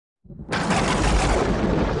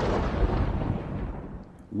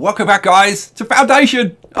Welcome back, guys, to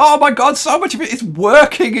Foundation. Oh my god, so much of it is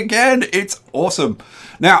working again. It's awesome.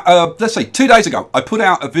 Now, let's see, 2 days ago, I put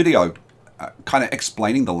out a video kind of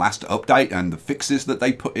explaining the last update and the fixes that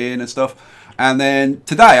they put in and stuff. And then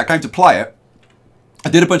today, I came to play it. I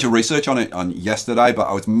did a bunch of research on it on yesterday, but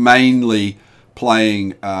I was mainly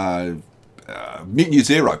playing Mutiny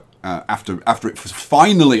Zero after it was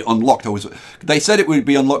finally unlocked. They said it would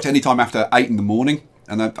be unlocked anytime after 8 in the morning.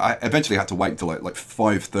 And I eventually had to wait until like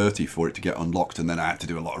 5:30 for it to get unlocked, and then I had to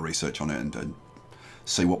do a lot of research on it and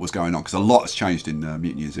see what was going on, because a lot has changed in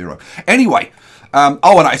Mutiny Zero. Anyway, and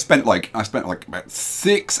I spent like about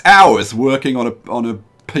 6 hours working on a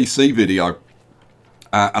PC video,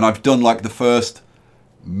 and I've done like the first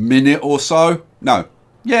minute or so. No.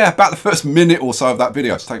 Yeah, about the first minute or so of that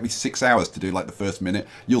video. It's taken me 6 hours to do like the first minute.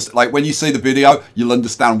 You'll like when you see the video, you'll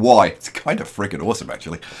understand why. It's kind of freaking awesome,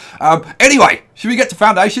 actually. Anyway, should we get to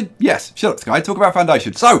Foundation? Yes. Shut up, Skye. Talk about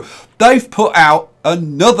Foundation. So they've put out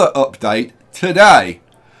another update today,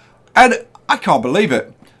 and I can't believe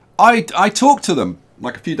it. I talked to them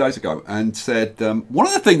like a few days ago and said one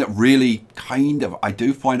of the things that really kind of I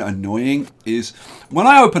do find annoying is when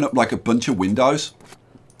I open up like a bunch of windows.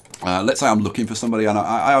 Let's say I'm looking for somebody and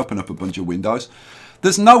I open up a bunch of windows.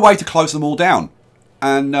 There's no way to close them all down.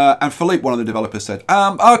 And Philippe, one of the developers, said,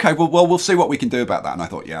 okay, well, we'll see what we can do about that. And I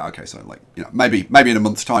thought, yeah, okay, so like, you know, maybe in a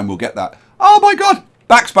month's time we'll get that. Oh my God,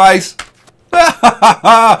 backspace.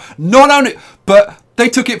 Not only, but they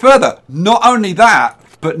took it further. Not only that,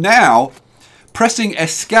 but now pressing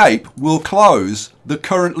escape will close the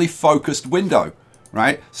currently focused window,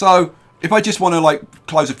 right? So if I just want to like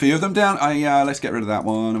close a few of them down, let's get rid of that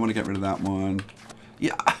one. I want to get rid of that one.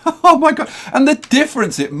 Yeah. Oh my God. And the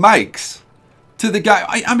difference it makes to the game.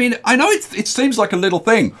 I mean, I know it seems like a little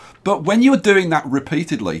thing, but when you're doing that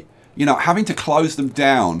repeatedly, you know, having to close them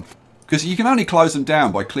down, because you can only close them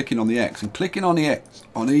down by clicking on the X, and clicking on the X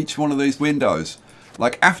on each one of these windows,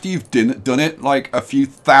 like after you've done it like a few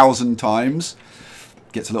thousand times,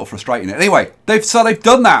 gets a little frustrating. Anyway, they've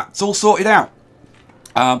done that. It's all sorted out.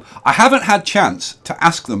 I haven't had chance to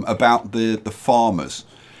ask them about the farmers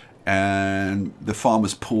and the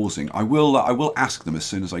farmers pausing. I will ask them as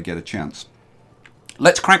soon as I get a chance.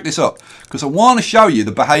 Let's crank this up, because I want to show you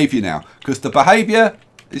the behaviour now, because the behaviour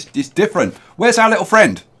is different. Where's our little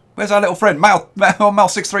friend? Where's our little friend? Male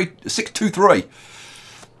 623.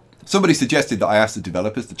 Somebody suggested that I ask the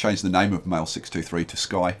developers to change the name of Male 623 to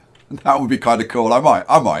Skye. That would be kind of cool. I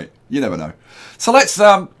might. You never know. So let's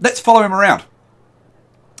follow him around.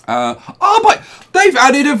 Oh my! They've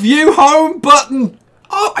added a view home button.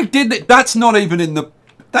 Oh, I did it. That's not even in the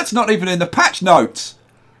patch notes.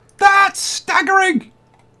 That's staggering.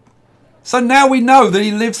 So now we know that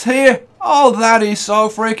he lives here. Oh, that is so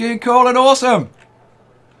freaking cool and awesome.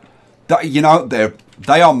 You know,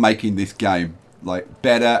 they are making this game like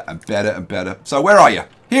better and better and better. So where are you?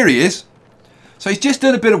 Here he is. So he's just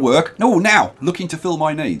done a bit of work. No, now looking to fill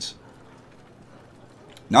my needs.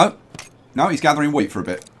 No, he's gathering wheat for a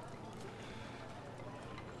bit.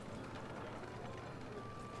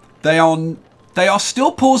 They are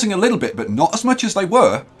still pausing a little bit, but not as much as they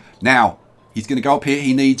were. Now, he's going to go up here.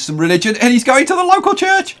 He needs some religion, and he's going to the local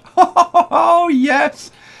church. Oh,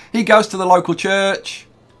 yes. He goes to the local church.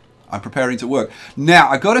 I'm preparing to work. Now,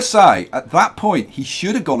 I've got to say, at that point, he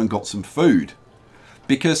should have gone and got some food,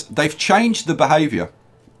 because they've changed the behaviour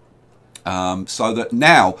so that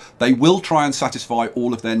now they will try and satisfy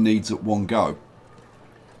all of their needs at one go,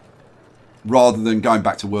 rather than going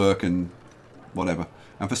back to work and whatever.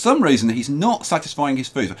 And for some reason, he's not satisfying his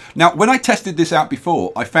food. Now, when I tested this out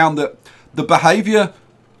before, I found that the behaviour,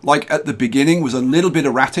 like at the beginning, was a little bit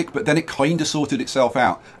erratic, but then it kind of sorted itself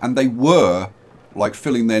out. And they were like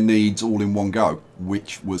filling their needs all in one go,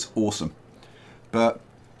 which was awesome. But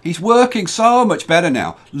he's working so much better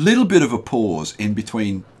now. Little bit of a pause in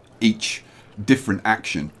between each different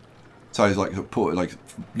action. So he's like looking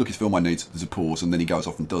to fill my needs, there's a pause, and then he goes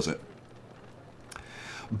off and does it.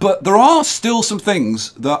 But there are still some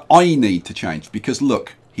things that I need to change, because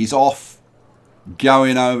look, he's off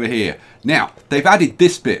going over here. Now, they've added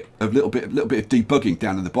this bit of little bit of debugging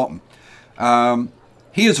down in the bottom.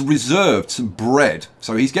 He has reserved some bread,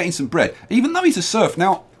 so he's getting some bread, even though he's a serf.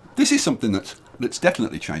 Now, this is something that's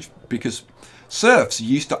definitely changed, because serfs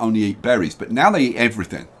used to only eat berries, but now they eat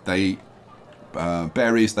everything. They eat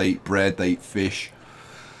berries, they eat bread, they eat fish.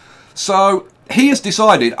 So he has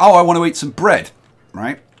decided, oh, I want to eat some bread.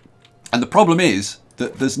 Right, and the problem is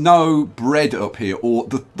that there's no bread up here, or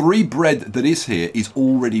the 3 bread that is here is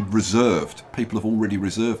already reserved. People have already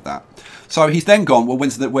reserved that. So he's then gone, well,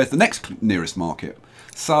 where's the next nearest market?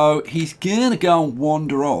 So he's gonna go and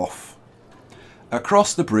wander off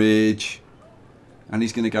across the bridge, and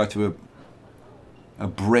he's going to go to a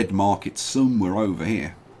bread market somewhere over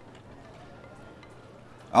here.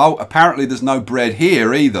 Oh, apparently there's no bread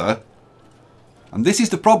here either. And this is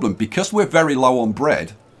the problem, because we're very low on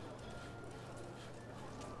bread.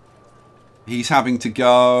 He's having to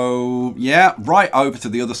go, yeah, right over to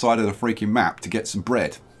the other side of the freaking map to get some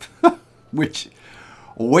bread. which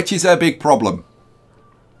is a big problem.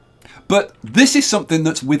 But this is something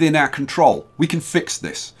that's within our control. We can fix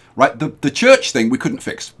this, right? The church thing we couldn't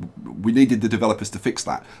fix. We needed the developers to fix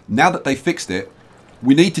that. Now that they fixed it,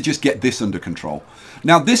 we need to just get this under control.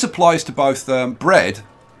 Now this applies to both bread,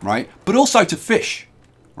 right, but also to fish,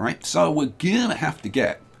 right? So we're gonna have to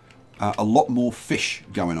get a lot more fish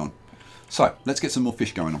going on. So let's get some more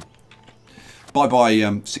fish going on. Bye bye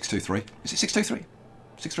 623. Is it 623?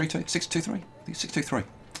 632? 623? I think 623.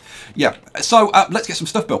 Yeah. So let's get some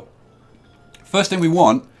stuff built. First thing we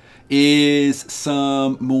want is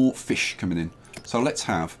some more fish coming in. So let's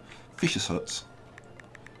have fishers' huts.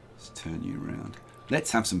 Let's turn you around.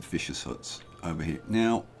 Let's have some fishers' huts over here.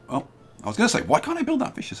 Now, oh, I was going to say, why can't I build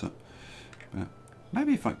that fishers' hut?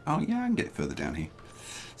 Maybe if I, oh yeah, I can get it further down here.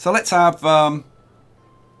 So let's have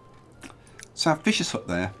fishers' hut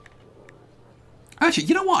there. Actually,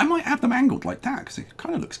 you know what? I might have them angled like that because it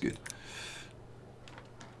kind of looks good.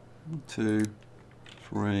 1, 2,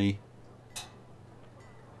 3.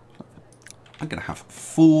 I'm going to have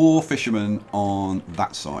 4 fishermen on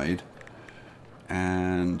that side.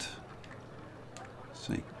 And let's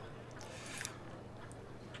see.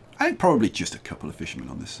 I think probably just a couple of fishermen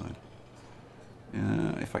on this side.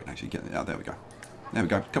 If I can actually get it. Oh, there we go. There we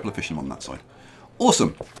go. A couple of fishermen on that side.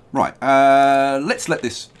 Awesome. Right. Let's let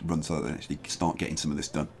this run so that they actually start getting some of this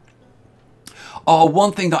done. Oh,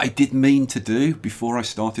 one thing that I did mean to do before I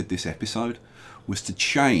started this episode was to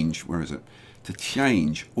change, where is it? To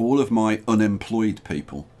change all of my unemployed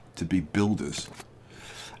people to be builders.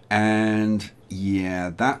 And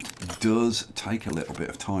yeah, that does take a little bit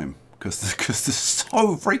of time because there's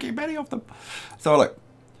so freaking many of them. So look,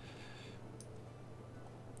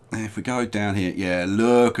 if we go down here, yeah,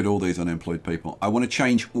 look at all these unemployed people. I want to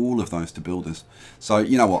change all of those to builders. So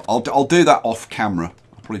you know what? I'll do that off camera.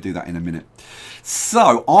 I'll probably do that in a minute.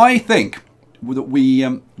 So I think that we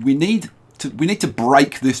need to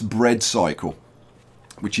break this bread cycle,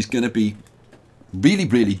 which is going to be really,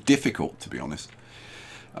 really difficult, to be honest.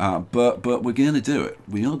 But we're going to do it.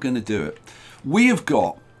 We are going to do it. We have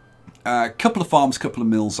got a couple of farms, couple of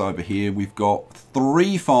mills over here. We've got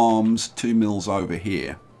 3 farms, 2 mills over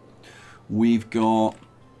here. We've got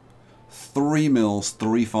 3 mills,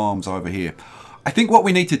 3 farms over here. I think what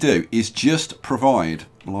we need to do is just provide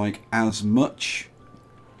like as much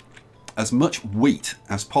wheat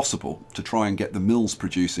as possible to try and get the mills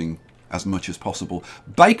producing as much as possible.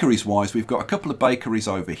 Bakeries wise, we've got a couple of bakeries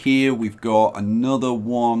over here. We've got another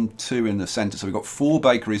 1, 2 in the center. So we've got 4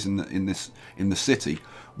 bakeries in the city.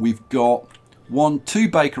 We've got 1, 2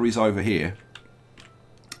 bakeries over here.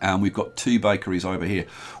 And we've got 2 bakeries over here,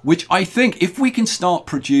 which I think if we can start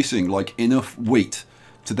producing like enough wheat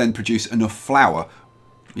to then produce enough flour,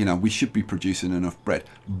 you know, we should be producing enough bread.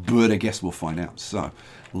 But I guess we'll find out. So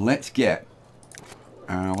let's get,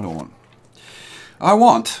 what do I want? I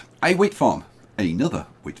want a wheat farm, another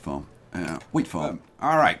wheat farm, wheat farm.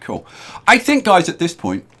 All right, cool. I think, guys, at this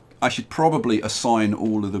point, I should probably assign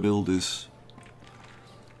all of the builders.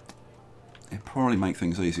 It'd probably make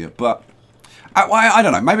things easier, but I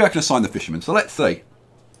don't know. Maybe I can assign the fishermen. So let's see.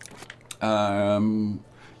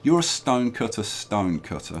 You're a stone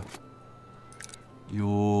cutter.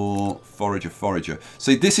 You're forager.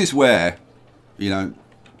 See, this is where, you know,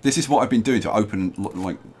 this is what I've been doing to open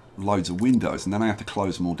like loads of windows, and then I have to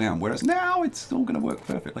close them all down. Whereas now it's all going to work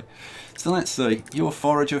perfectly. So let's see. You're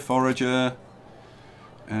forager,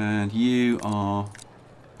 and you are.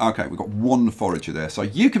 Okay, we've got 1 forager there. So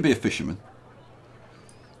you can be a fisherman.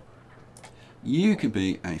 You can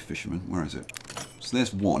be a fisherman. Where is it? So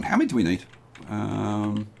there's 1. How many do we need?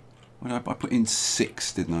 What did I put in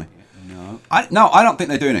 6, didn't I? No, I don't think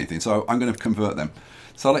they're doing anything, so I'm going to convert them.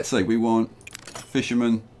 So let's see. We want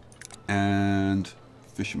fisherman and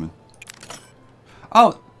fisherman.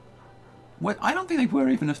 Oh, well, I don't think they were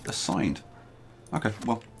even assigned. Okay,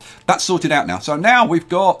 well, that's sorted out now. So now we've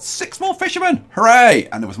got 6 more fishermen. Hooray!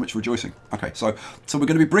 And there was much rejoicing. Okay, so we're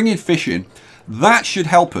going to be bringing fish in. That should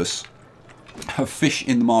help us have fish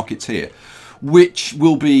in the markets here, which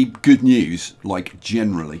will be good news, like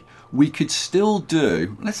generally. We could still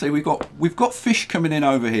do, let's say we've got fish coming in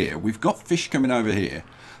over here. We've got fish coming over here.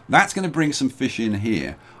 That's going to bring some fish in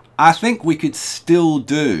here. I think we could still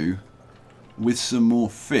do with some more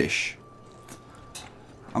fish.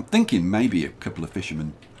 I'm thinking maybe a couple of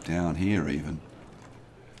fishermen down here even.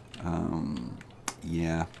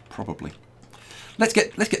 Yeah, probably. Let's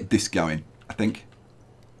get this going, I think.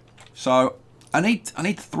 So I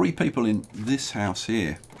need 3 people in this house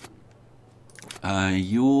here.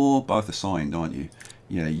 You're both assigned, aren't you?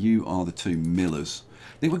 Yeah, you are the 2 millers.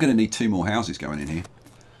 I think we're going to need 2 more houses going in here.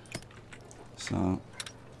 So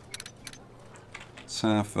let's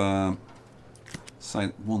have say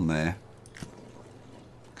one there.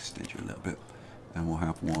 Extend you a little bit, and we'll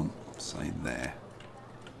have one say there.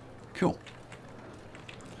 Cool.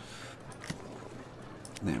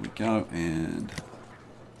 There we go. And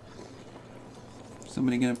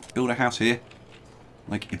somebody going to build a house here,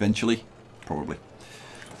 like eventually, probably.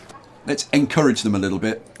 Let's encourage them a little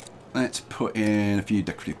bit. Let's put in a few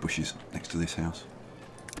decorative bushes next to this house.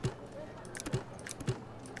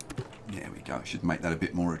 There we go. Should make that a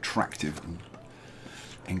bit more attractive and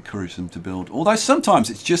encourage them to build. Although sometimes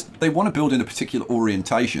it's just they want to build in a particular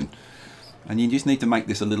orientation, and you just need to make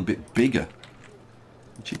this a little bit bigger,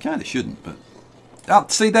 which you kind of shouldn't. But oh,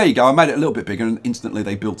 see, there you go. I made it a little bit bigger, and instantly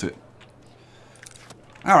they built it.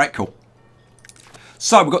 All right, cool.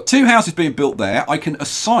 So we've got 2 houses being built there. I can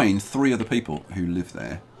assign 3 other people who live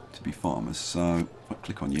there to be farmers. So I'll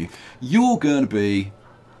click on you. You're going to be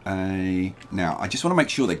a... Now, I just want to make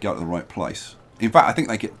sure they go to the right place. In fact, I think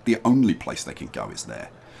they get the only place they can go is there.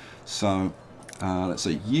 So let's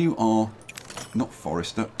see. You are not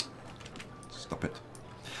forester. Stop it.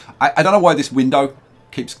 I don't know why this window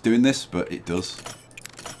keeps doing this, but it does.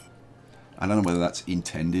 I don't know whether that's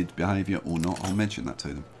intended behaviour or not. I'll mention that to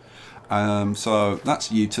them. So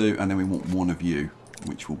that's you 2, and then we want 1 of you,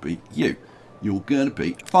 which will be you. You're going to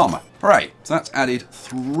be a farmer. Right, so that's added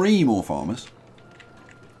 3 more farmers.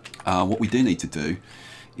 What we do need to do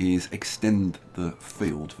is extend the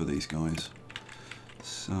field for these guys.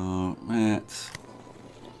 So let's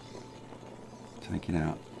take it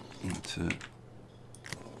out into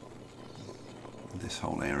this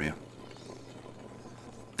whole area.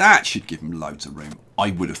 That should give them loads of room, I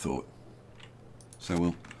would have thought.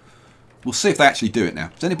 So we'll see if they actually do it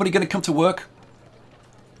now. Is anybody going to come to work?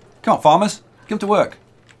 Come on, farmers, come to work.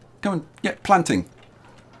 Come and get planting.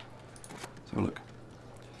 So look.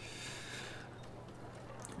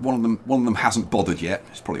 One of them hasn't bothered yet.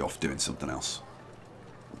 It's probably off doing something else.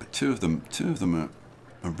 But two of them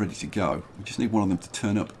are ready to go. We just need one of them to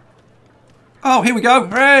turn up. Oh, here we go!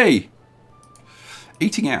 Hooray!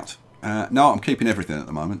 Eating out. No, I'm keeping everything at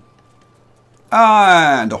the moment.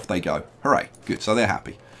 And off they go. Hooray! Good. So they're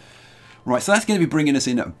happy. Right. So that's going to be bringing us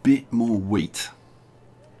in a bit more wheat,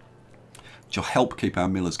 which will help keep our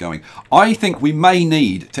millers going. I think we may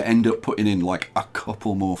need to end up putting in like a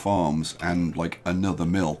couple more farms and like another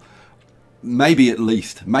mill. Maybe at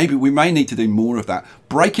least. Maybe we may need to do more of that.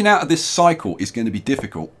 Breaking out of this cycle is going to be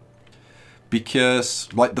difficult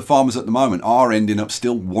because like the farmers at the moment are ending up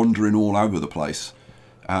still wandering all over the place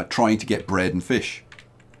trying to get bread and fish.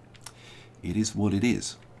 It is what it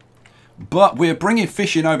is. But we're bringing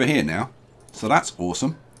fish in over here now. So that's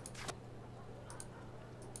awesome.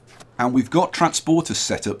 And we've got transporters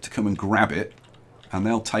set up to come and grab it, and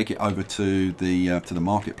they'll take it over to the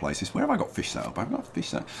marketplaces. Where have I got fish set up? I've got fish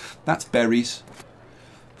set up. That's berries.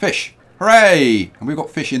 Fish. Hooray! And we've got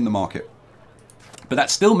fish in the market. But that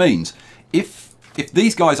still means if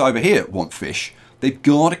these guys over here want fish, they've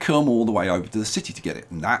got to come all the way over to the city to get it,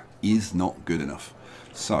 and that is not good enough.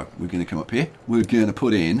 So we're going to come up here. We're going to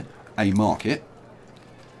put in a market.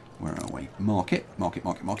 Where are we? Market.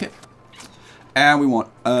 And we want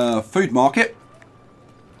a food market.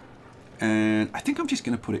 And I think I'm just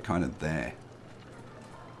going to put it kind of there.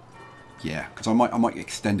 Yeah, because I might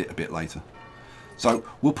extend it a bit later. So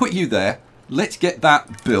we'll put you there. Let's get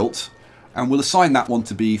that built. And we'll assign that one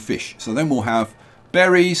to be fish. So then we'll have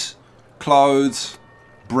berries, clothes,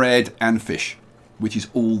 bread, and fish. Which is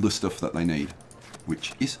all the stuff that they need.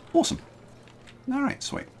 Which is awesome. Alright,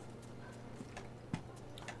 sweet.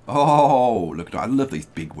 Oh, look at that. I love these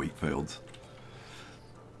big wheat fields.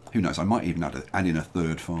 Who knows, I might even add in a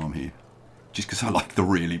 3rd farm here. Just because I like the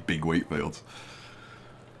really big wheat fields.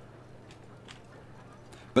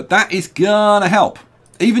 But that is gonna help.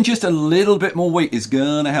 Even just a little bit more wheat is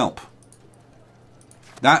gonna help.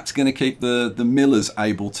 That's gonna keep the millers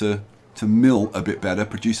able to mill a bit better,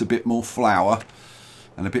 produce a bit more flour.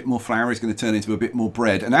 And a bit more flour is going to turn into a bit more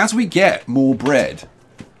bread. And as we get more bread,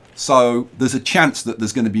 so there's a chance that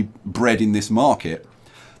there's going to be bread in this market,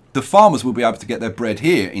 the farmers will be able to get their bread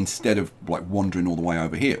here instead of like wandering all the way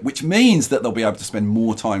over here, which means that they'll be able to spend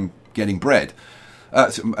more time getting bread,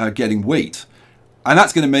 getting wheat. And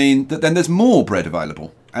that's going to mean that then there's more bread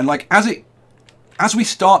available. And like as As we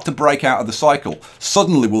start to break out of the cycle,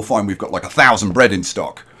 suddenly we'll find we've got like 1,000 bread in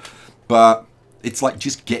stock. But it's like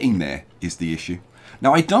just getting there is the issue.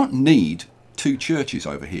 Now, I don't need 2 churches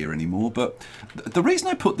over here anymore, but the reason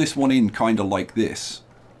I put this one in kind of like this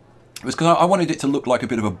was because I wanted it to look like a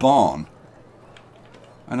bit of a barn.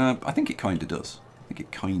 And I think it kind of does. I think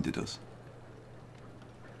it kind of does.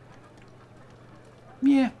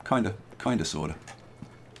 Yeah, kind of, sort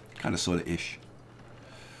of ish.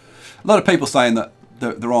 A lot of people saying that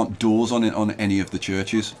there aren't doors on it on any of the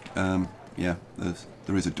churches. Yeah,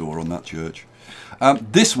 there is a door on that church.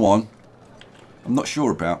 This one, I'm not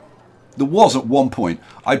sure about. There was at one point.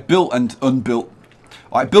 I built and unbuilt.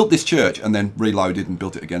 I built this church and then reloaded and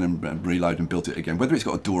built it again and reloaded and built it again. Whether it's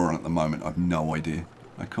got a door on it at the moment, I've no idea.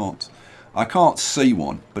 I can't see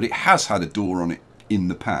one, but it has had a door on it in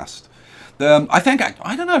the past. I think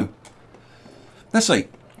I don't know. Let's see.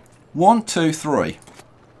 1, 2, 3.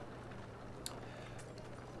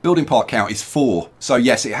 Building part count is 4. So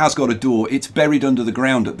yes, it has got a door. It's buried under the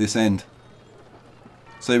ground at this end.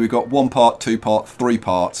 So we've got 1 part, 2 part, 3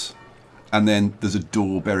 parts. And then there's a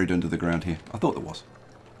door buried under the ground here. I thought there was.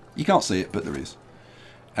 You can't see it, but there is.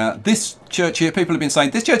 This church here, people have been saying,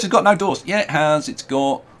 this church has got no doors. Yeah, it has. It's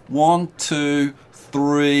got 1, 2,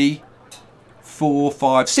 3, 4,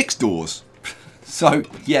 5, 6 doors. So,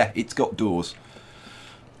 yeah, it's got doors.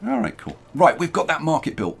 All right, cool. Right, we've got that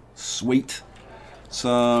market built. Sweet.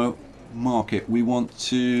 So, market, we want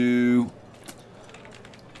to...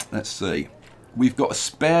 Let's see. We've got a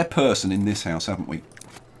spare person in this house, haven't we?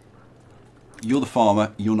 You're the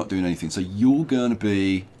farmer. You're not doing anything. So, you're going to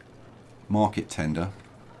be market tender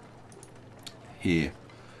here.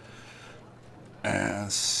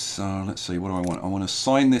 So, let's see. What do I want? I want to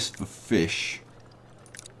assign this for fish.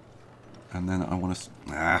 And then I want to...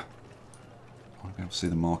 I want to be able to see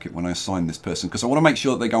the market when I assign this person. Because I want to make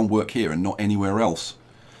sure that they go and work here and not anywhere else.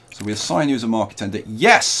 So we assign you as a market tender.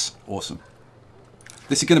 Yes! Awesome.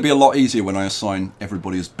 This is going to be a lot easier when I assign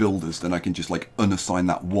everybody as builders. Then I can just like unassign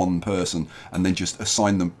that one person and then just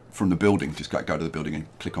assign them from the building. Just go to the building and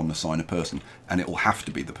click on assign a person. And it will have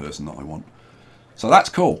to be the person that I want. So that's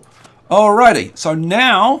cool. Alrighty. So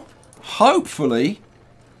now, hopefully,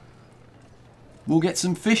 we'll get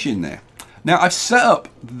some fish in there. Now, I've set up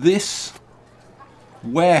this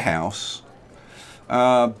warehouse,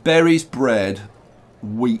 berries, bread,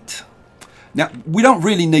 wheat. Now, we don't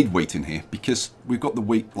really need wheat in here because we've got the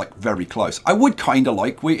wheat like very close. I would kind of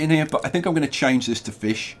like wheat in here, but I think I'm going to change this to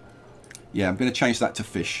fish. Yeah, I'm going to change that to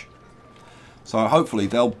fish. So hopefully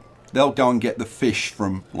they'll go and get the fish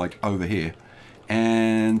from like over here.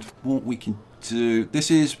 And what we can do, this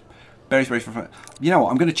is berries, you know what,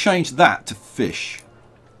 I'm going to change that to fish.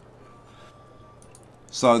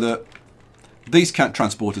 So that these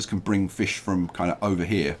transporters can bring fish from kind of over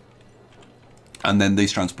here. And then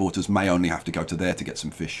these transporters may only have to go to there to get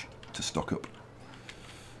some fish to stock up.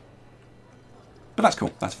 But that's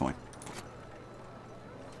cool, that's fine.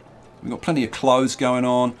 We've got plenty of clothes going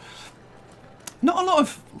on. Not a lot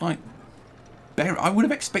of, like, berry. I would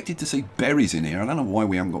have expected to see berries in here. I don't know why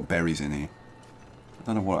we haven't got berries in here. I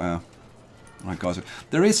don't know what our guys are.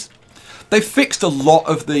 There is... They've fixed a lot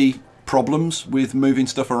of the problems with moving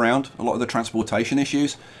stuff around, a lot of the transportation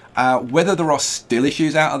issues. Whether there are still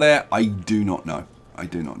issues out of there, I do not know. I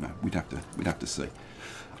do not know. We'd have to see.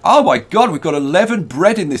 Oh my god, we've got 11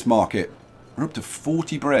 bread in this market. We're up to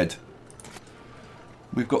 40 bread.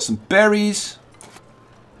 We've got some berries.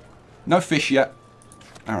 No fish yet.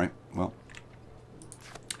 Alright, well.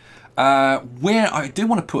 Where I do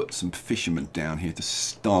want to put some fishermen down here to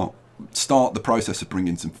start the process of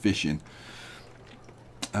bringing some fish in.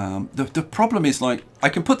 The problem is, like, I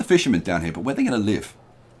can put the fishermen down here, but where are they going to live?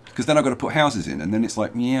 Because then I've got to put houses in, and then it's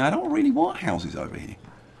like, yeah, I don't really want houses over here.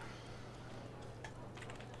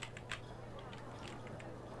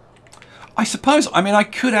 I suppose, I mean, I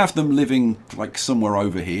could have them living, like, somewhere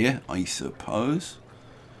over here, I suppose.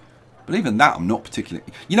 But even that, I'm not particularly...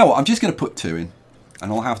 You know what, I'm just going to put 2 in,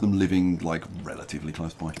 and I'll have them living, like, relatively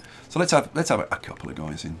close by. So let's have a couple of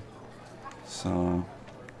guys in. So...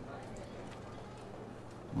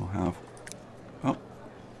 We'll have... Oh,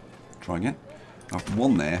 try again. I'll have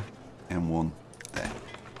 1 there and 1 there.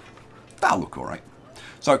 That'll look alright.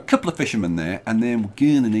 So a couple of fishermen there, and then we're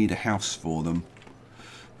going to need a house for them.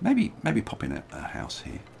 Maybe pop in a house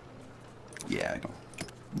here. Yeah,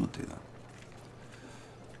 we'll do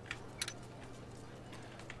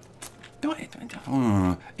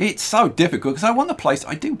that. It's so difficult because I want the place.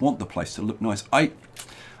 I do want the place to look nice. I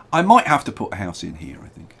might have to put a house in here, I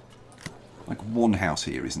think. Like 1 house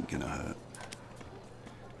here isn't going to hurt.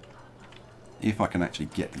 If I can actually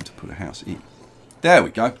get them to put a house in. There we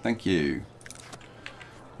go. Thank you.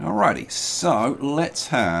 Alrighty, so let's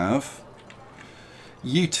have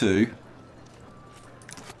you two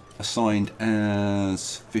assigned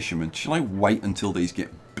as fishermen. Shall I wait until these get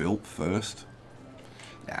built first?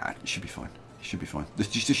 Yeah, it should be fine. It should be fine. There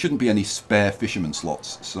shouldn't be any spare fisherman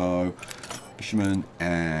slots. So, fisherman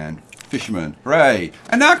and fisherman. Hooray!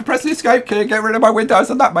 And now I can press the escape key and get rid of my windows,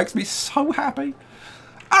 and that makes me so happy.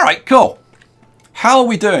 Alright, cool. How are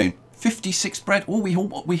we doing? 56 bread. Oh,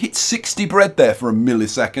 we hit 60 bread there for a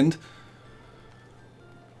millisecond.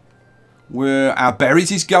 Our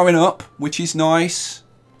berries is going up, which is nice.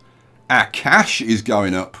 Our cash is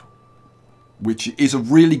going up, which is a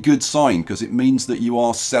really good sign because it means that you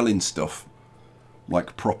are selling stuff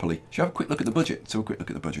like properly. Shall we have a quick look at the budget? Let's have a quick look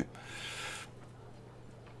at the budget.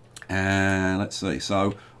 And let's see.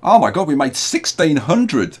 So, oh my God, we made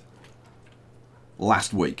 1,600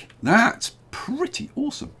 last week. That's pretty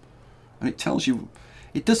awesome. And it tells you,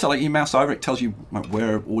 it does tell you mouse over. It tells you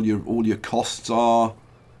where all your costs are,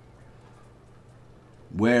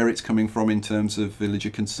 where it's coming from in terms of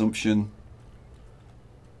villager consumption.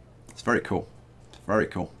 It's very cool. It's very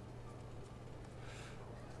cool.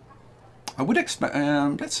 I would expect.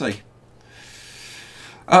 Let's see.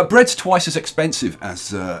 Bread's twice as expensive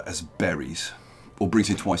as berries, or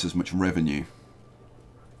brings in twice as much revenue.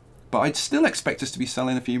 But I'd still expect us to be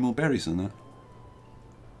selling a few more berries than that.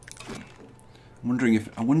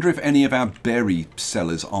 I wonder if any of our berry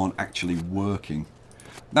sellers aren't actually working.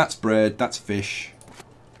 That's bread, that's fish,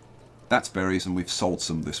 that's berries, and we've sold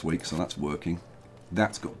some this week, so that's working.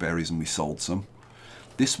 That's got berries and we sold some.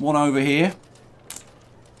 This one over here.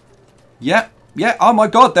 Yeah, oh my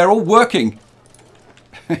God, they're all working.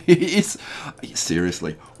 It's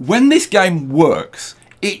seriously, when this game works,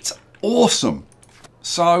 it's awesome.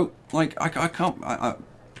 So, like, I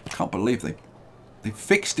can't believe they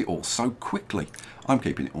fixed it all so quickly. I'm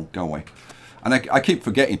keeping it all. Go away. And I keep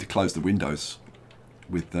forgetting to close the windows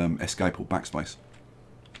with escape or backspace.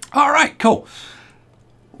 All right, cool.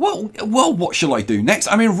 Well, what shall I do next?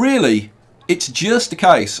 I mean, really, it's just a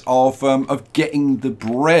case of getting the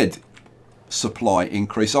bread supply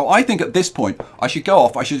increase. So I think at this point, I should go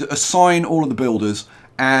off. I should assign all of the builders,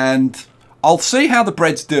 and I'll see how the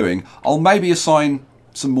bread's doing. I'll maybe assign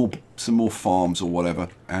some more farms or whatever,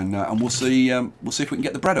 and we'll see if we can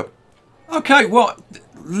get the bread up. Okay, well,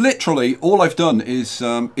 literally all I've done is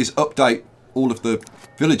update all of the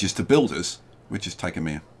villages to builders, which has taken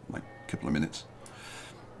me like a couple of minutes.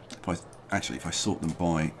 If I sort them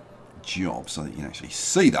by job so that you can actually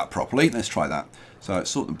see that properly, let's try that. So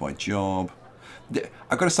sort them by job.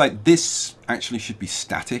 I've got to say, this actually should be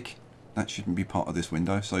static. That shouldn't be part of this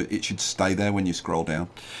window, so it should stay there when you scroll down.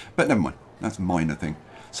 But never mind. That's a minor thing.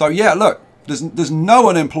 So yeah, look, there's no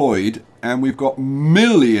unemployed, and we've got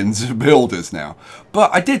millions of builders now.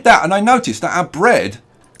 But I did that, and I noticed that our bread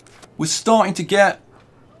was starting to get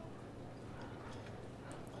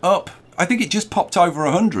up. I think it just popped over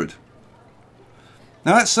 100.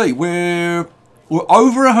 Now let's see, we're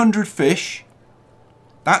over 100 fish.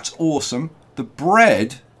 That's awesome. The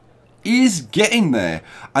bread is getting there,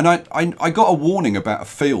 and I got a warning about a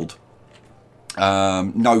field.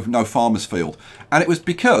 No farmer's field, and it was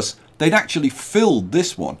because they'd actually filled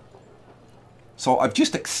this one. So I've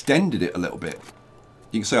just extended it a little bit.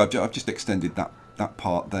 You can see I've just extended that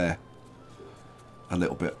part there a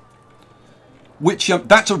little bit, which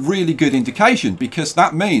that's a really good indication, because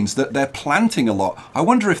that means that they're planting a lot. I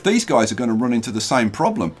wonder if these guys are going to run into the same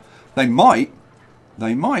problem. They might.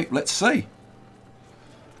 Let's see.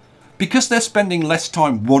 Because they're spending less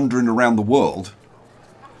time wandering around the world,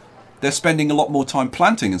 they're spending a lot more time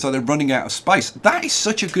planting, and so they're running out of space. That is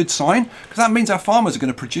such a good sign, because that means our farmers are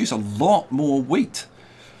going to produce a lot more wheat.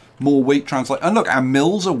 More wheat translate. And look, our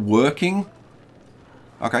mills are working.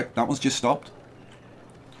 Okay, that one's just stopped.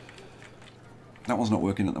 That one's not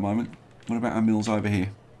working at the moment. What about our mills over here?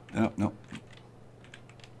 Oh, no.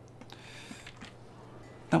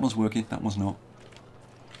 That one's working. That one's not.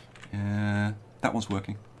 That one's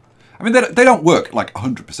working. I mean, they don't work like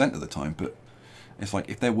 100% of the time, but it's like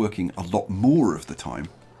if they're working a lot more of the time,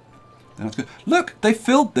 then that's good. Look, they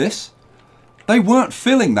filled this. They weren't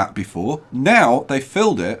filling that before. Now they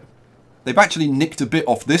filled it. They've actually nicked a bit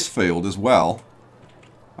off this field as well.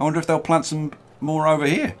 I wonder if they'll plant some more over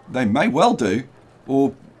here. They may well do.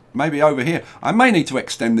 Or maybe over here. I may need to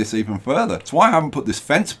extend this even further. That's why I haven't put this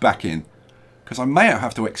fence back in, because I may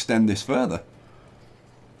have to extend this further.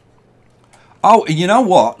 Oh, you know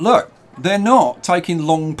what? Look, they're not taking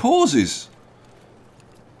long pauses.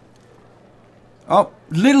 Oh,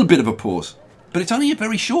 little bit of a pause, but it's only a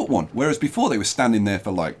very short one. Whereas before they were standing there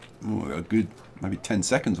for like a good maybe 10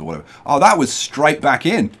 seconds or whatever. Oh, that was straight back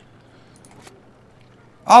in.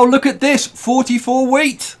 Oh, look at this. 44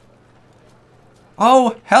 wheat.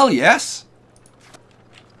 Oh, hell yes.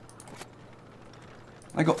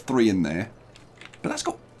 I got 3 in there. But that's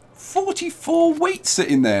got 44 wheat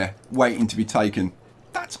sitting there waiting to be taken.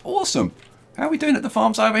 That's awesome. How are we doing at the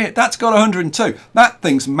farms over here? That's got 102. That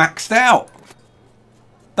thing's maxed out.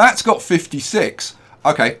 That's got 56.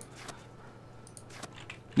 Okay.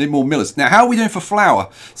 Need more millers. Now, how are we doing for flour?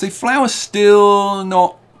 See, flour's still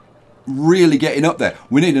not really getting up there.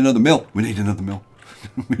 We need another mill. We need another mill.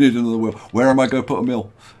 We need another mill. Where am I going to put a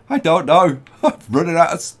mill? I don't know. I'm running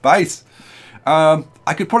out of space. I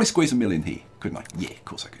could probably squeeze a mill in here, couldn't I? Yeah, of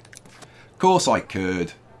course I could. Of course I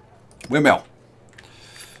could. Windmill.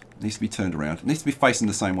 Needs to be turned around. It needs to be facing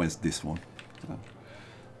the same way as this one.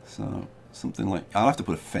 So something like... I'll have to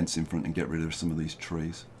put a fence in front and get rid of some of these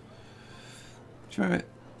trees. Do you remember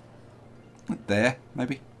it? There,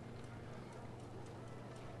 maybe?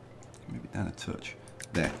 Maybe down a touch.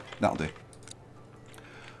 There, that'll do.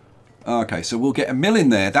 Okay, so we'll get a mill in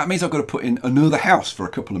there. That means I've got to put in another house for a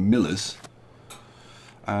couple of millers.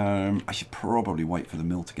 I should probably wait for the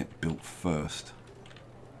mill to get built first.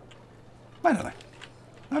 I don't know.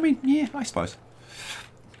 I mean, yeah, I suppose.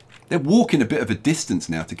 They're walking a bit of a distance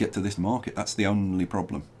now to get to this market. That's the only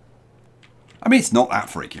problem. I mean, it's not that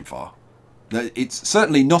freaking far. It's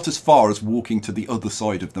certainly not as far as walking to the other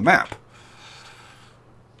side of the map.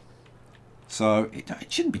 So it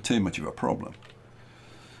shouldn't be too much of a problem.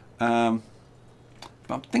 But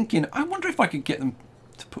I'm thinking, I wonder if I could get them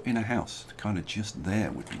to put in a house. Kind of just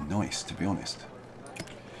there would be nice, to be honest.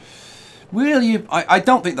 Will you? I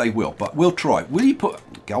don't think they will, but we'll try. Will you put...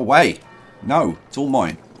 Go away. No, it's all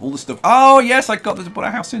mine. All the stuff. Oh, yes, I got them to put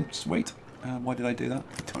a house in. Sweet. Why did I do that?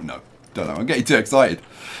 I don't know. Don't know. I'm getting too excited.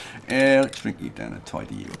 Let's shrink you down and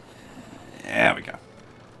tidy you up. There we go.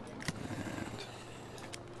 And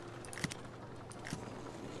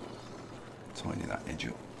tidy that edge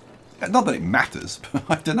up. Not that it matters, but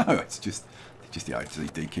I don't know. It's just the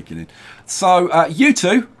OCD kicking in. So you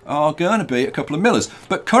two are going to be a couple of millers,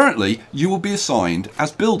 but currently you will be assigned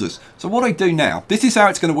as builders. So what I do now, this is how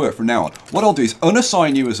it's going to work from now on. What I'll do is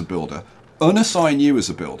unassign you as a builder, unassign you as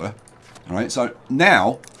a builder. All right, so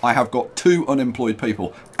now I have got 2 unemployed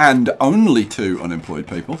people and only 2 unemployed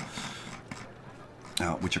people,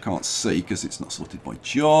 which I can't see because it's not sorted by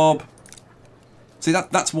job. See,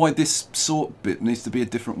 that's why this sort bit needs to be a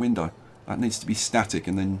different window. That needs to be static,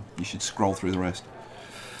 and then you should scroll through the rest.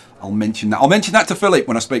 I'll mention that. I'll mention that to Philip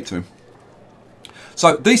when I speak to him.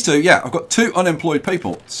 So these 2, yeah, I've got 2 unemployed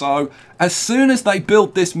people. So as soon as they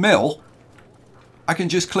build this mill, I can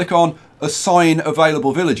just click on assign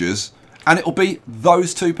available villagers, and it'll be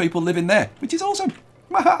those 2 people living there, which is awesome.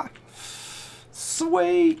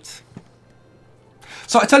 Sweet.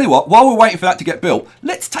 So I tell you what, while we're waiting for that to get built,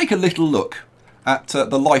 let's take a little look at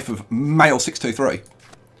the life of male 623.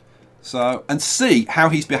 So, and see how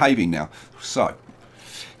he's behaving now. So,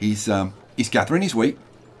 he's gathering his wheat.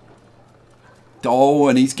 Oh,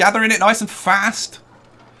 and he's gathering it nice and fast.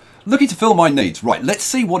 Looking to fill my needs. Right, let's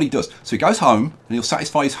see what he does. So he goes home and he'll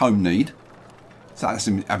satisfy his home need. So that's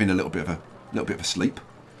him having a little bit of a sleep.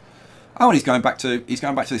 Oh, and he's going back to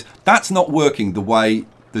this. That's not working the way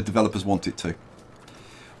the developers want it to.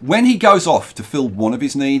 When he goes off to fill one of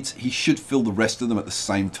his needs, he should fill the rest of them at the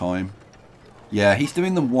same time. Yeah, he's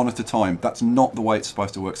doing them one at a time. That's not the way it's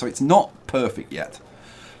supposed to work. So it's not perfect yet.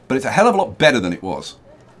 But it's a hell of a lot better than it was.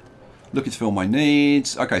 Looking to fill my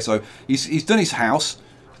needs. Okay, so he's done his house.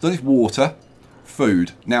 He's done his water.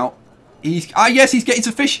 Food. Now, yes, he's getting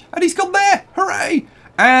some fish. And he's gone there. Hooray.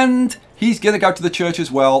 And he's going to go to the church as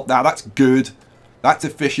well. Now, that's good. That's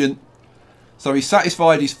efficient. So he's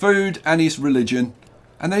satisfied his food and his religion.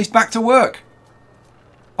 And then he's back to work.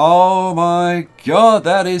 Oh my god,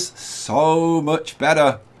 that is so much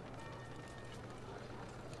better.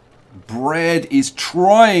 Bread is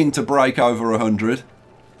trying to break over 100.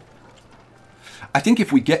 I think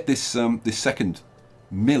if we get this this second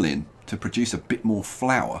mill in to produce a bit more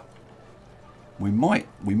flour, we might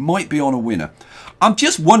be on a winner. I'm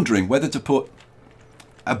just wondering whether to put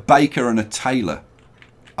a baker and a tailor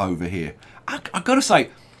over here. I've got to say,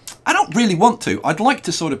 I don't really want to. I'd like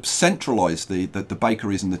to sort of centralise the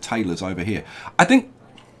bakeries and the tailors over here. I think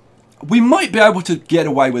we might be able to get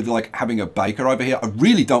away with like having a baker over here. I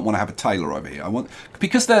really don't want to have a tailor over here.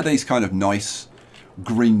 Because they're these kind of nice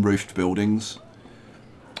green roofed buildings.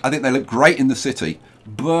 I think they look great in the city,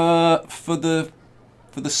 but for the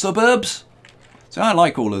suburbs, so I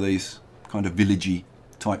like all of these kind of villagey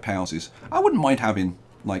type houses. I wouldn't mind having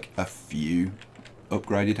like a few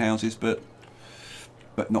upgraded houses, but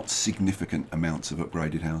not significant amounts of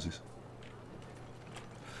upgraded houses.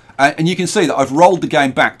 And you can see that I've rolled the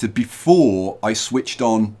game back to before I switched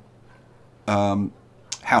on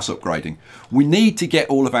house upgrading. We need to get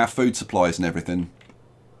all of our food supplies and everything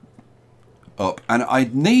up. And I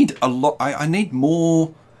need a lot. I need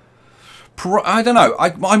more. I don't know.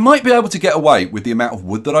 I might be able to get away with the amount of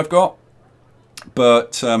wood that I've got.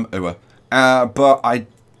 But I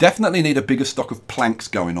definitely need a bigger stock of planks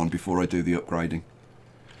going on before I do the upgrading.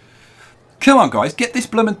 Come on, guys. Get this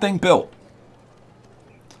blooming thing built.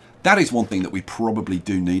 That is one thing that we probably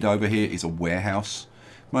do need over here is a warehouse.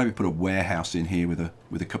 Maybe put a warehouse in here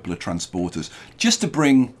with a couple of transporters. Just to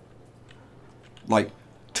bring, like,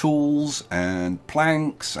 tools and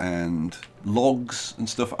planks and logs and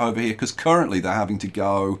stuff over here. Because currently they're having to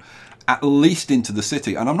go at least into the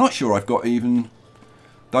city. And I'm not sure I've got even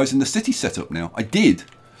those in the city set up now. I did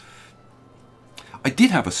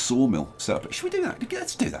have a sawmill set up. Should we do that?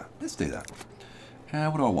 Let's do that. Let's do that.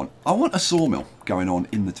 What do I want? I want a sawmill going on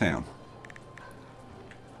in the town.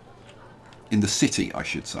 In the city, I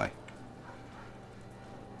should say.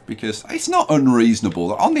 Because it's not unreasonable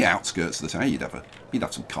that on the outskirts of the town you'd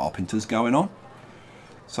have some carpenters going on.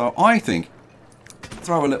 So I think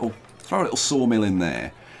throw a little sawmill in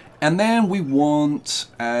there. And then we want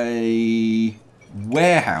a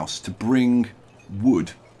warehouse to bring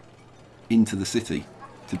wood into the city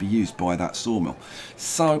to be used by that sawmill.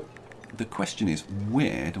 So the question is,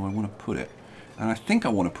 where do I want to put it? And I think I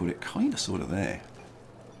want to put it kind of sort of there.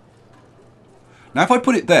 Now if I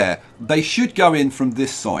put it there, they should go in from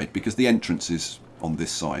this side because the entrance is on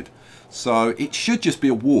this side. So it should just be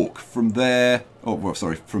a walk from there, oh well,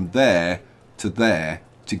 sorry, from there to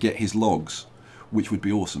get his logs, which would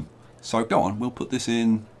be awesome. So go on, we'll put this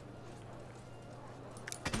in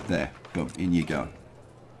there. Boom, in you go.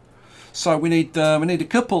 So we need a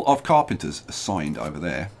couple of carpenters assigned over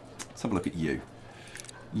there. Let's have a look at you.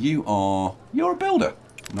 You're a builder.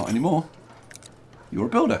 Not anymore. You're a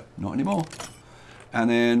builder. Not anymore. And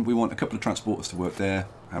then we want a couple of transporters to work there.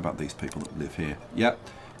 How about these people that live here? Yep.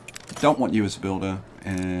 Don't want you as a builder,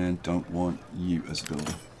 and don't want you as a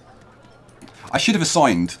builder. I should have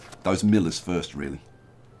assigned those millers first, really.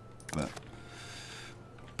 But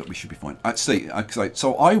we should be fine. Let's see.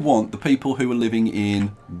 So I want the people who are living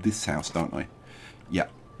in this house, don't I? Yeah.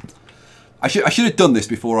 I should have done this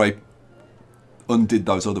before I undid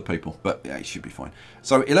those other people, but yeah, it should be fine.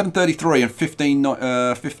 So 1133 and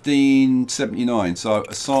 1579. So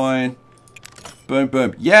assign. Boom,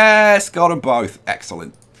 boom. Yes, got them both.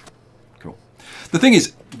 Excellent. Cool. The thing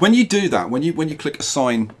is, when you do that, when you click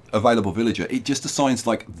assign available villager, it just assigns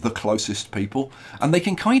like the closest people, and they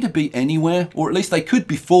can kind of be anywhere, or at least they could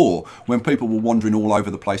before when people were wandering all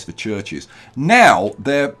over the place for churches. Now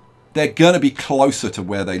they're gonna be closer to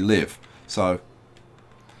where they live. So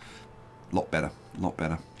a lot better. A lot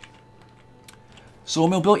better.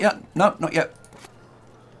 Sawmill built yet? No, not yet.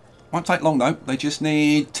 Won't take long though. They just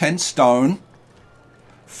need 10 stone.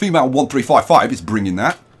 Female 1355 is bringing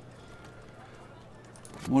that.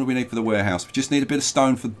 What do we need for the warehouse? We just need a bit of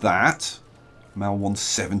stone for that. Male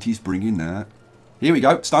 170 is bringing that. Here we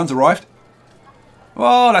go. Stone's arrived.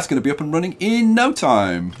 Oh, that's going to be up and running in no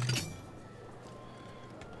time.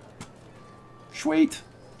 Sweet.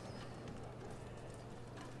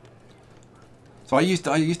 So I used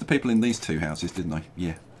the people in these two houses, didn't I?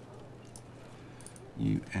 Yeah.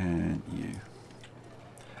 You and you.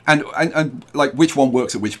 And like which one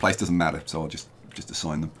works at which place doesn't matter, so I'll just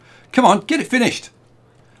assign them. Come on, get it finished.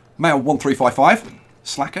 Male 1355,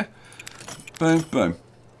 slacker. Boom, boom.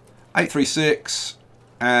 836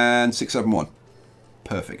 and 671.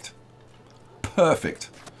 Perfect. Perfect.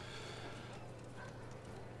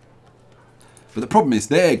 But the problem is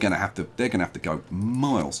they're gonna have to go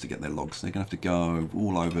miles to get their logs. They're gonna have to go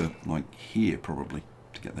all over like here probably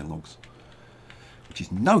to get their logs, which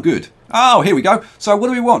is no good. Oh, here we go. So what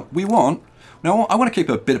do we want? We want now. I want to keep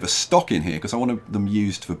a bit of a stock in here because I want them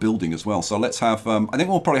used for building as well. So let's have. I think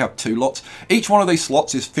we'll probably have 2 lots. Each one of these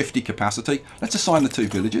slots is 50 capacity. Let's assign the 2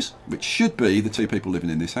 villagers, which should be the 2 people living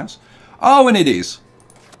in this house. Oh, and it is.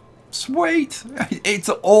 Sweet. It's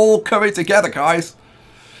all coming together, guys.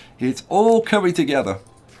 It's all coming together.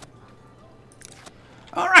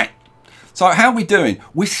 All right. So how are we doing?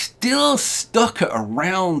 We're still stuck at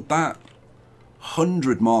around that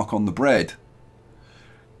 100 mark on the bread.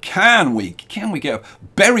 Can we get...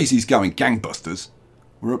 Berries is going gangbusters.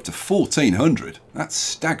 We're up to 1400. That's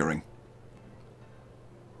staggering.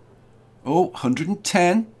 Oh,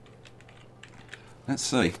 110. Let's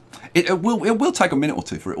see. It will take a minute or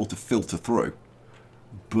two for it all to filter through.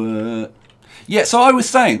 But... yeah, so I was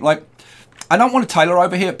saying, like, I don't want a tailor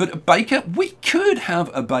over here, but a baker, we could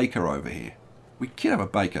have a baker over here. We could have a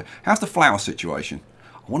baker. How's the flour situation?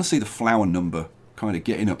 I want to see the flower number kind of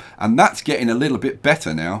getting up. And that's getting a little bit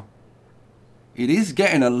better now. It is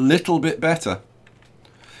getting a little bit better.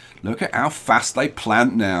 Look at how fast they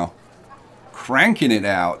plant now. Cranking it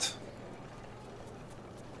out.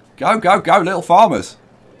 Go, go, go, little farmers.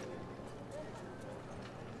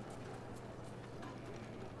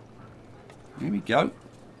 Here we go.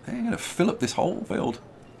 They're going to fill up this whole field.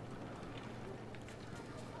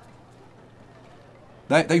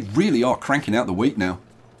 They really are cranking out the wheat now.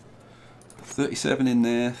 37 in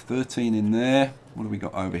there, 13 in there. What have we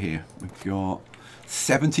got over here? We've got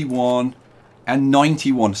 71 and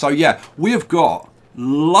 91. So yeah, we have got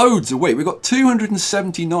loads of wheat. We've got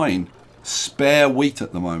 279 spare wheat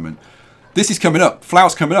at the moment. This is coming up.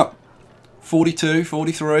 Flour's coming up. 42,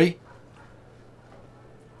 43.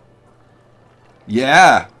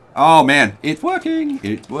 Yeah. Oh man, it's working.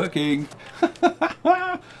 It's working.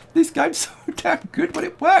 This game's so damn good, but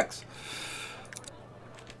it works.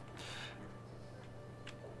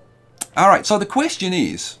 All right, so the question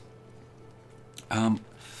is,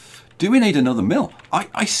 do we need another mill?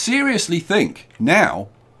 I seriously think now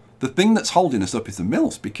the thing that's holding us up is the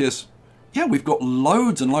mills, because, yeah, we've got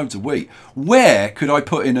loads and loads of wheat. Where could I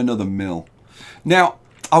put in another mill? Now,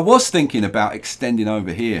 I was thinking about extending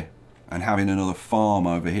over here and having another farm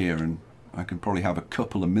over here, and I could probably have a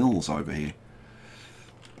couple of mills over here.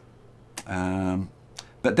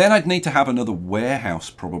 But then I'd need to have another warehouse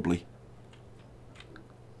probably.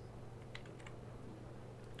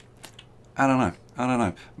 I don't know. I don't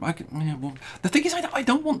know. Yeah, well, the thing is, I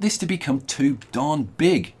don't want this to become too darn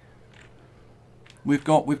big. We've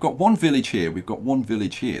got one village here. We've got one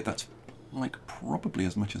village here. That's like probably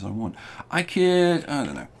as much as I want. I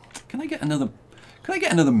don't know. Can I get another? Can I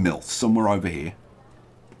get another mill somewhere over here?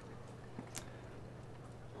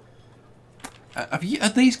 Have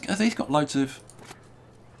these got loads of?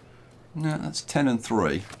 No, that's 10 and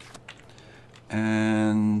 3,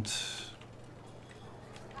 and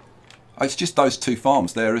it's just those two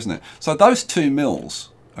farms there, isn't it? So those two mills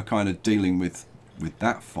are kind of dealing with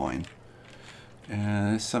that fine.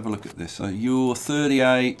 Let's have a look at this. So you're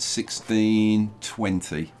 38, 16,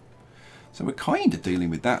 20. So we're kind of dealing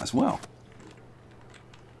with that as well.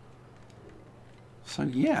 So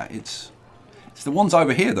yeah, it's the ones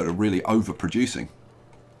over here that are really overproducing.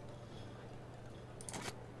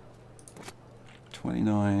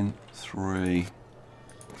 29, 3,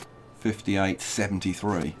 58,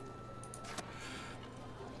 73.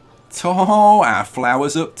 Oh, our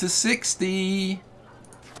flour's up to 60.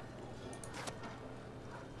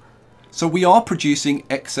 So we are producing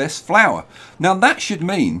excess flour. Now that should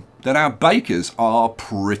mean that our bakers are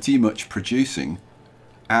pretty much producing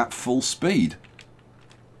at full speed.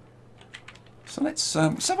 So let's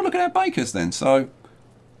have a look at our bakers then. So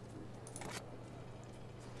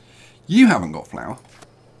you haven't got flour.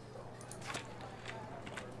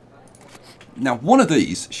 Now one of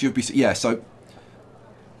these should be, yeah, so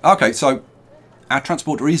okay, so our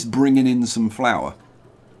transporter is bringing in some flour,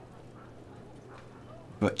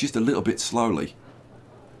 but just a little bit slowly.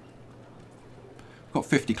 We've got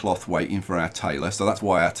 50 cloth waiting for our tailor, so that's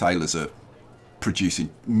why our tailors are producing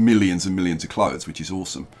millions and millions of clothes, which is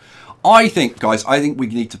awesome. I think, guys, I think we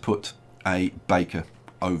need to put a baker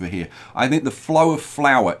over here. I think the flow of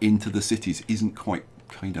flour into the cities isn't quite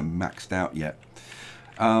kind of maxed out yet.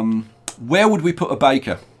 Where would we put a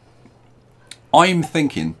baker? I'm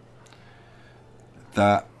thinking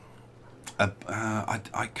that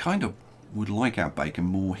I kind of would like our baker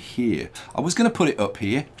more here. I was going to put it up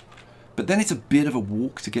here, but then it's a bit of a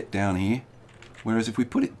walk to get down here. Whereas if we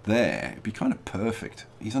put it there, it'd be kind of perfect.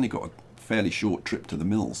 He's only got a fairly short trip to the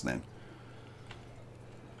mills then.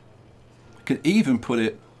 I could even put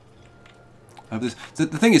it... the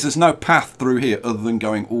thing is, there's no path through here other than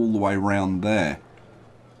going all the way around there.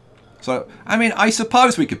 So, I mean, I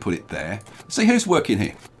suppose we could put it there. See, who's working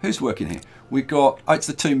here? Who's working here? We've got... Oh, it's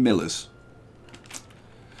the two millers.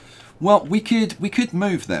 Well, we could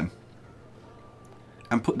move them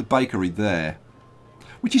and put the bakery there,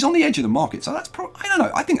 which is on the edge of the market. So that's probably... I don't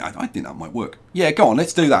know. I think that might work. Yeah, go on.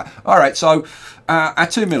 Let's do that. All right. So, our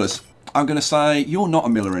two millers. I'm going to say you're not a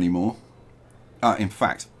miller anymore. In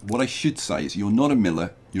fact, what I should say is you're not a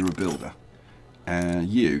miller. You're a builder. And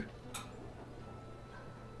you...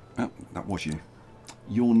 Oh, that was you.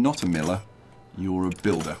 You're not a miller. You're a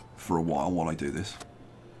builder for a while I do this.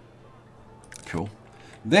 Cool.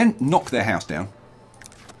 Then knock their house down.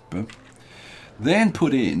 Boom. Then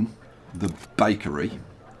put in the bakery.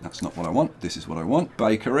 That's not what I want. This is what I want.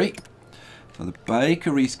 Bakery. So the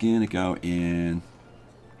bakery's going to go in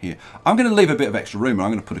here. I'm going to leave a bit of extra room. I'm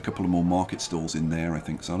going to put a couple of more market stalls in there, I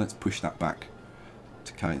think. So let's push that back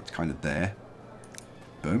to kind of there.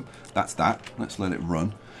 Boom. That's that. Let's let it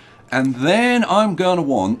run. And then I'm going to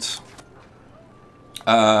want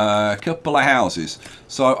a couple of houses.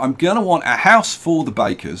 So I'm going to want a house for the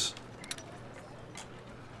bakers,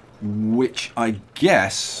 which I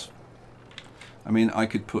guess, I mean, I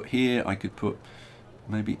could put here, I could put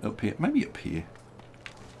maybe up here, maybe up here.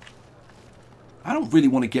 I don't really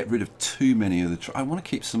want to get rid of too many of the trees. I want to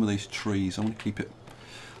keep some of these trees. I want to keep it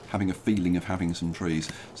having a feeling of having some trees.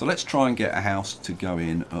 So let's try and get a house to go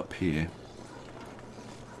in up here.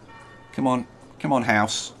 Come on,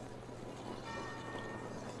 house.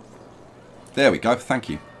 There we go, thank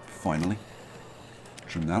you. Finally.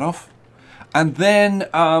 Trim that off. And then,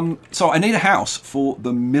 so I need a house for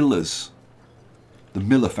the Millers. The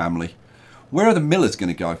Miller family. Where are the Millers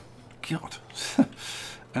going to go? God.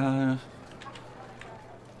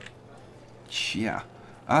 Yeah,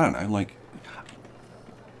 I don't know, like,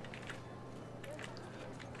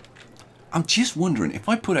 I'm just wondering if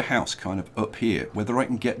I put a house kind of up here, whether I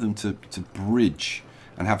can get them to bridge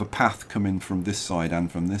and have a path come in from this side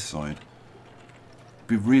and from this side.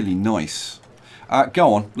 Be really nice.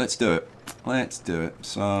 Go on, let's do it. Let's do it.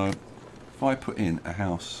 So if I put in a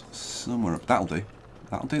house somewhere up, that'll do.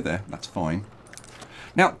 That'll do there. That's fine.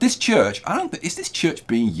 Now this church, I don't think, is this church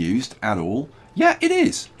being used at all? Yeah, it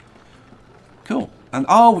is. Cool. And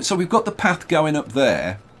oh, so we've got the path going up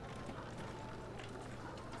there.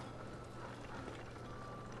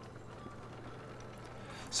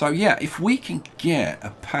 So yeah, if we can get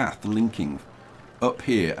a path linking up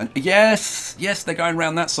here, and yes, they're going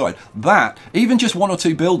around that side. That, even just one or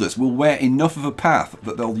two builders will wear enough of a path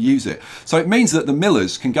that they'll use it. So it means that the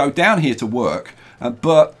Millers can go down here to work,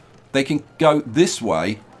 but they can go this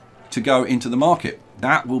way to go into the market.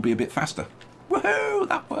 That will be a bit faster. Woohoo,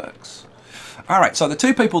 that works. All right, so the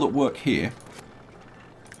two people that work here.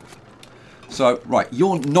 So, right,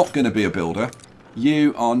 you're not going to be a builder.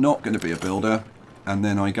 You are not going to be a builder. And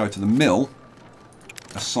then I go to the mill,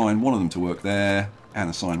 assign one of them to work there, and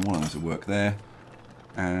assign one of them to work there.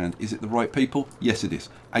 And is it the right people? Yes, it is.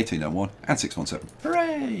 1801 and 617.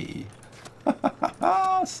 Hooray!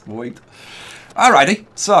 Sweet. Alrighty,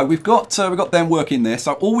 so we've got them working there.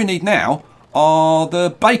 So all we need now are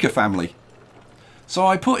the Baker family. So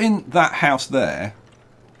I put in that house there,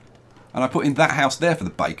 and I put in that house there for the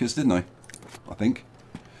Bakers, didn't I? I think.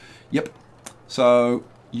 Yep. So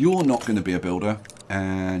you're not going to be a builder,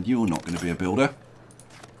 and you're not going to be a builder.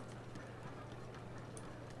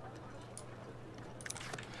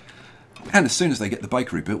 And as soon as they get the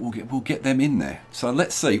bakery built, we'll get them in there. So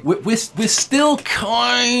let's see. We're still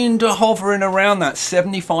kind of hovering around that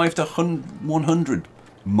 75 to 100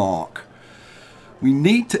 mark. We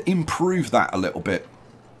need to improve that a little bit.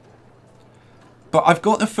 But I've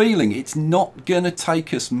got the feeling it's not going to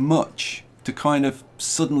take us much to kind of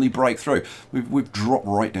suddenly break through. We've dropped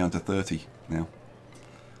right down to 30 now.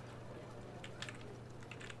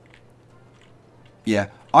 Yeah,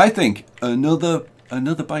 I think another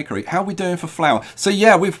bakery. How are we doing for flour? So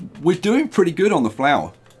yeah, we're doing pretty good on the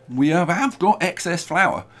flour. We have got excess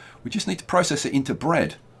flour. We just need to process it into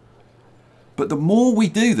bread. But the more we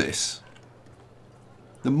do this,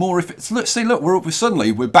 the more if it's look,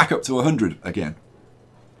 suddenly we're back up to 100 again.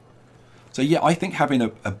 So yeah, I think having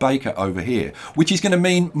a baker over here, which is going to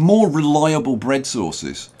mean more reliable bread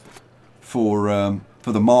sources for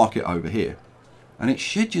the market over here, and it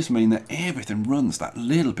should just mean that everything runs that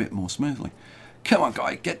little bit more smoothly. Come on,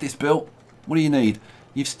 guy, get this built. What do you need?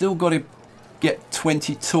 You've still got to get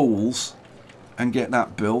 20 tools and get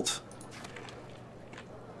that built.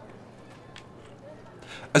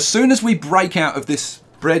 As soon as we break out of this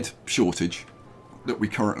bread shortage that we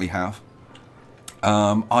currently have,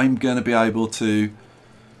 I'm going to be able to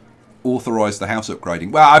authorize the house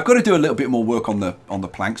upgrading. Well, I've got to do a little bit more work on the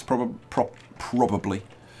planks, probably.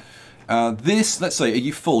 This, let's see, are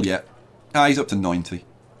you full yet? Ah, he's up to 90.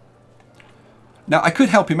 Now I could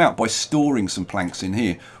help him out by storing some planks in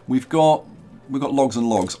here. We've got logs and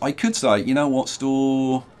logs. I could say, you know what,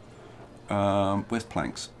 store. Where's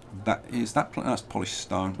planks? That's polished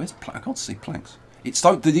stone. Where's I can't see planks. It's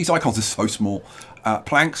so these icons are so small.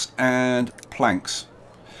 Planks and planks.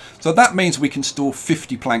 So that means we can store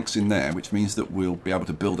 50 planks in there, which means that we'll be able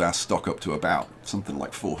to build our stock up to about something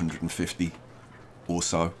like 450 or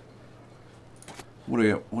so. What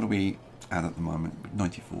are we at the moment?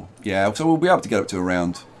 94. Yeah, so we'll be able to get up to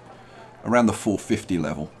around the 450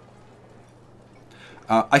 level.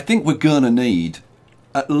 I think we're gonna need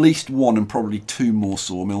at least one and probably two more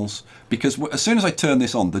sawmills, because as soon as I turn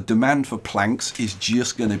this on, the demand for planks is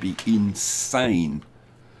just going to be insane.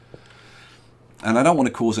 And I don't want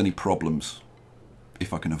to cause any problems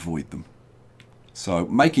if I can avoid them. So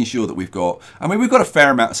making sure that we've got, I mean, we've got a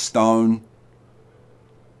fair amount of stone,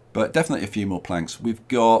 but definitely a few more planks. We've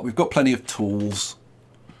got plenty of tools.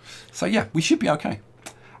 So yeah, we should be okay.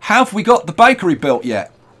 Have we got the bakery built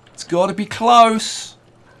yet? It's got to be close.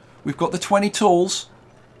 We've got the 20 tools.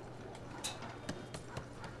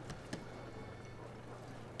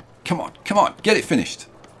 Come on, come on, get it finished.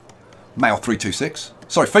 Male 326.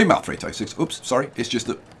 Sorry, female 326. Oops, sorry, it's just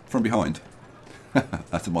that from behind.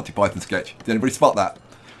 That's a Monty Python sketch. Did anybody spot that?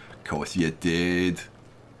 Of course you did.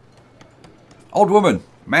 Old woman,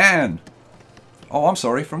 man. Oh, I'm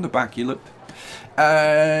sorry, from the back you looked.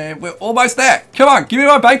 We're almost there. Come on, give me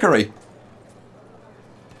my bakery.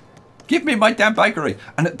 Give me my damn bakery.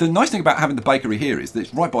 And the nice thing about having the bakery here is that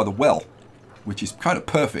it's right by the well, which is kind of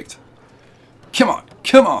perfect. Come on,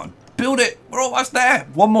 come on, build it. We're almost there.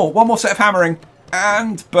 One more set of hammering,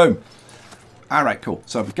 and boom. All right, cool.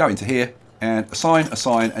 So we go into here and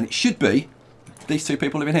assign, and it should be these two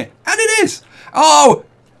people living here, and it is. Oh,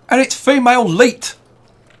 and it's female Leet.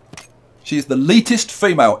 She's the leetest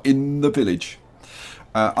female in the village.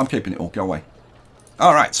 I'm keeping it all. Go away.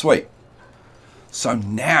 All right, sweet. So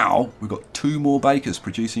now we've got 2 more bakers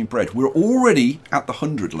producing bread. We're already at the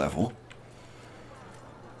 100 level.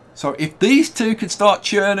 So if these two could start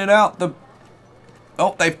churning out the...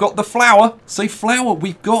 Oh, they've got the flour. See, flour.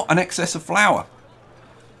 We've got an excess of flour.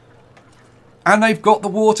 And they've got the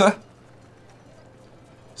water.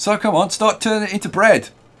 So come on, start turning it into bread.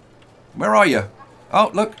 Where are you?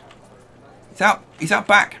 Oh, look. He's out. He's out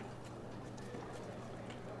back.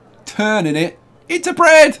 Turning it into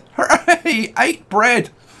bread. Hooray! 8 bread.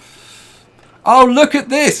 Oh, look at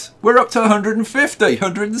this. We're up to 150,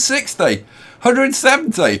 160,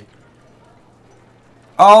 170.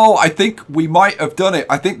 Oh, I think we might have done it.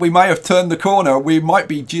 I think we may have turned the corner. We might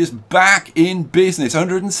be just back in business.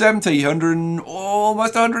 170,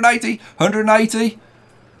 almost 180, 180.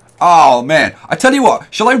 Oh, man. I tell you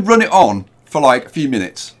what, shall I run it on for like a few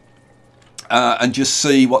minutes and just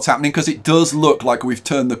see what's happening? Because it does look like we've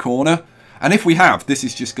turned the corner. And if we have, this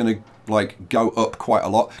is just going to like go up quite a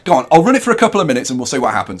lot. Go on, I'll run it for a couple of minutes and we'll see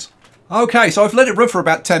what happens. Okay, so I've let it run for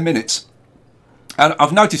about 10 minutes. And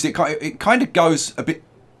I've noticed it kind of goes a bit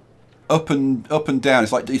up and down.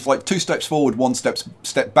 It's like 2 steps forward, 1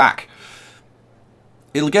 step back.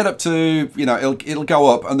 It'll get up to, you know, it'll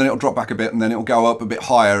go up and then it'll drop back a bit, and then it'll go up a bit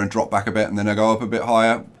higher and drop back a bit, and then it'll go up a bit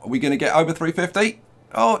higher. Are we going to get over 350?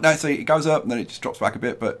 Oh, no, see, it goes up and then it just drops back a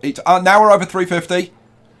bit, but now we're over 350.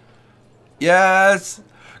 Yes.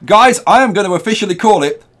 Guys, I am going to officially call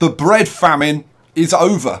it the bread famine is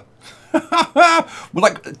over. Well,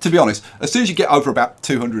 like, to be honest, as soon as you get over about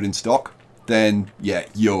 200 in stock, then yeah,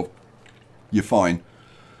 you're fine.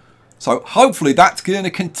 So hopefully that's going to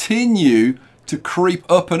continue to creep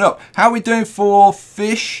up and up. How are we doing for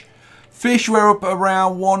fish? Fish, we're up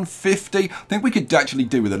around 150. I think we could actually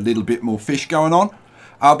do with a little bit more fish going on.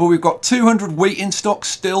 But we've got 200 wheat in stock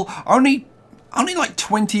still. Only like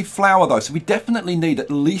 20 flour though, so we definitely need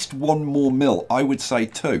at least 1 more mill. I would say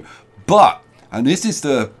 2. But, and this is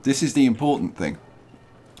the important thing,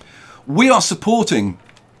 we are supporting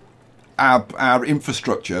our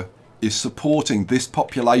infrastructure is supporting this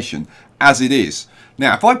population as it is.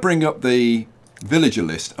 Now, if I bring up the villager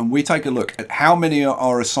list and we take a look at how many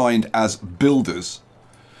are assigned as builders.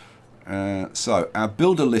 So our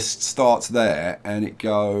builder list starts there and it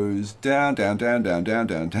goes down, down, down, down, down,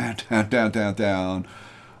 down, down, down, down, down, down.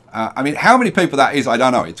 I mean, how many people that is, I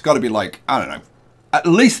don't know. It's got to be like, I don't know, at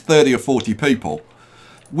least 30 or 40 people.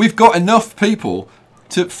 We've got enough people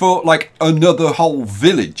for like another whole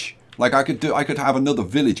village. Like I could have another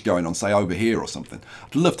village going on, say over here or something.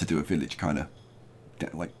 I'd love to do a village kind of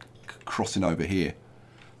like crossing over here.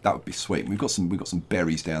 That would be sweet. We've got some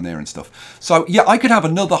berries down there and stuff. So yeah, I could have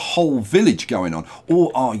another whole village going on.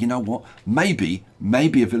 Or oh, you know what? Maybe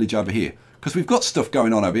a village over here, because we've got stuff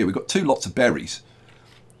going on over here. We've got 2 lots of berries.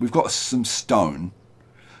 We've got some stone,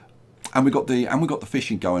 and we've got the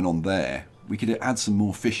fishing going on there. We could add some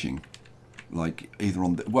more fishing, like either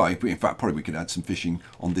on the, well, in fact, probably we could add some fishing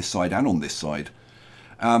on this side and on this side,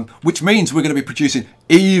 which means we're going to be producing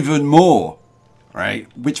even more. Right,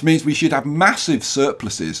 which means we should have massive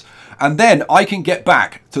surpluses, and then I can get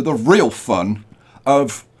back to the real fun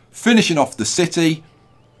of finishing off the city,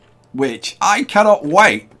 which I cannot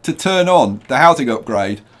wait to turn on the housing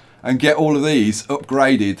upgrade and get all of these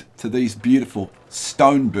upgraded to these beautiful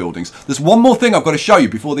stone buildings. There's one more thing I've got to show you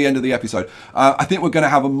before the end of the episode. I think we're going to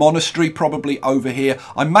have a monastery probably over here.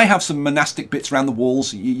 I may have some monastic bits around the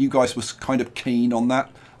walls. You guys were kind of keen on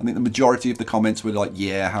that. I think the majority of the comments were like,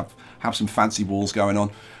 yeah, have some fancy walls going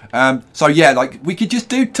on. So yeah, like we could just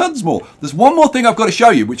do tons more. There's one more thing I've got to show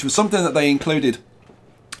you, which was something that they included,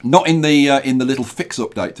 not in the little fix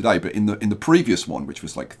update today, but in the previous one, which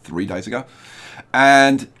was like 3 days ago.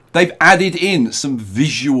 And they've added in some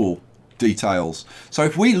visual details. So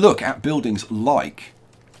if we look at buildings like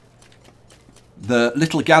the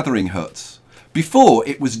little gathering huts, before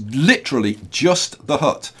it was literally just the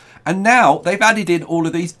hut, and now they've added in all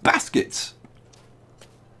of these baskets.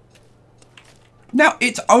 Now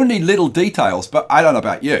it's only little details, but I don't know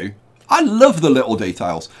about you, I love the little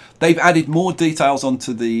details. They've added more details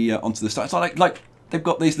onto the stuff. So like they've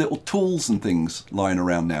got these little tools and things lying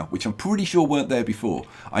around now, which I'm pretty sure weren't there before.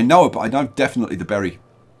 I know definitely the berry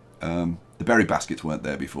baskets weren't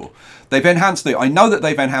there before. They've enhanced I know that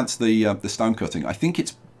they've enhanced the stone cutting. I think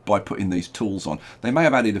it's by putting these tools on. They may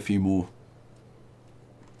have added a few more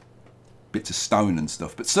bits of stone and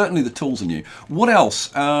stuff, but certainly the tools are new. What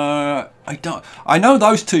else? I know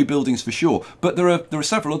those 2 buildings for sure, but there are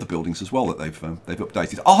several other buildings as well that they've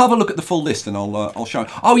updated. I'll have a look at the full list and I'll show.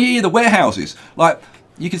 Oh yeah, the warehouses. Like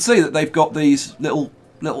you can see that they've got these little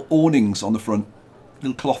awnings on the front,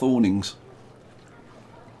 little cloth awnings.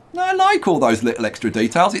 I like all those little extra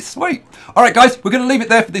details. It's sweet. All right, guys, we're going to leave it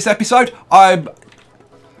there for this episode. I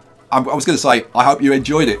was going to say I hope you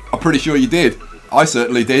enjoyed it. I'm pretty sure you did. I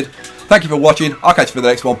certainly did. Thank you for watching. I'll catch you for the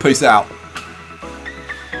next one. Peace out.